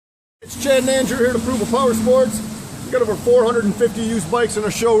It's Chad and Andrew here at Approval Power Sports. We got over 450 used bikes in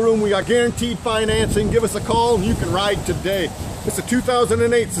our showroom. We got guaranteed financing. Give us a call and you can ride today. It's a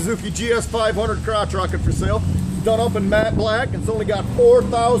 2008 Suzuki GS500 crotch rocket for sale. It's done up in matte black. It's only got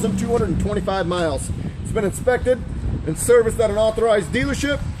 4,225 miles. It's been inspected and serviced at an authorized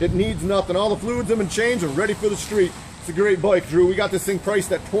dealership. It needs nothing. All the fluids have been changed and ready for the street. It's a great bike, Drew. We got this thing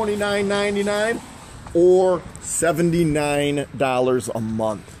priced at $29.99 or $79 a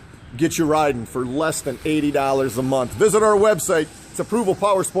month. Get you riding for less than $80 a month. Visit our website. It's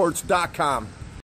approvalpowersports.com.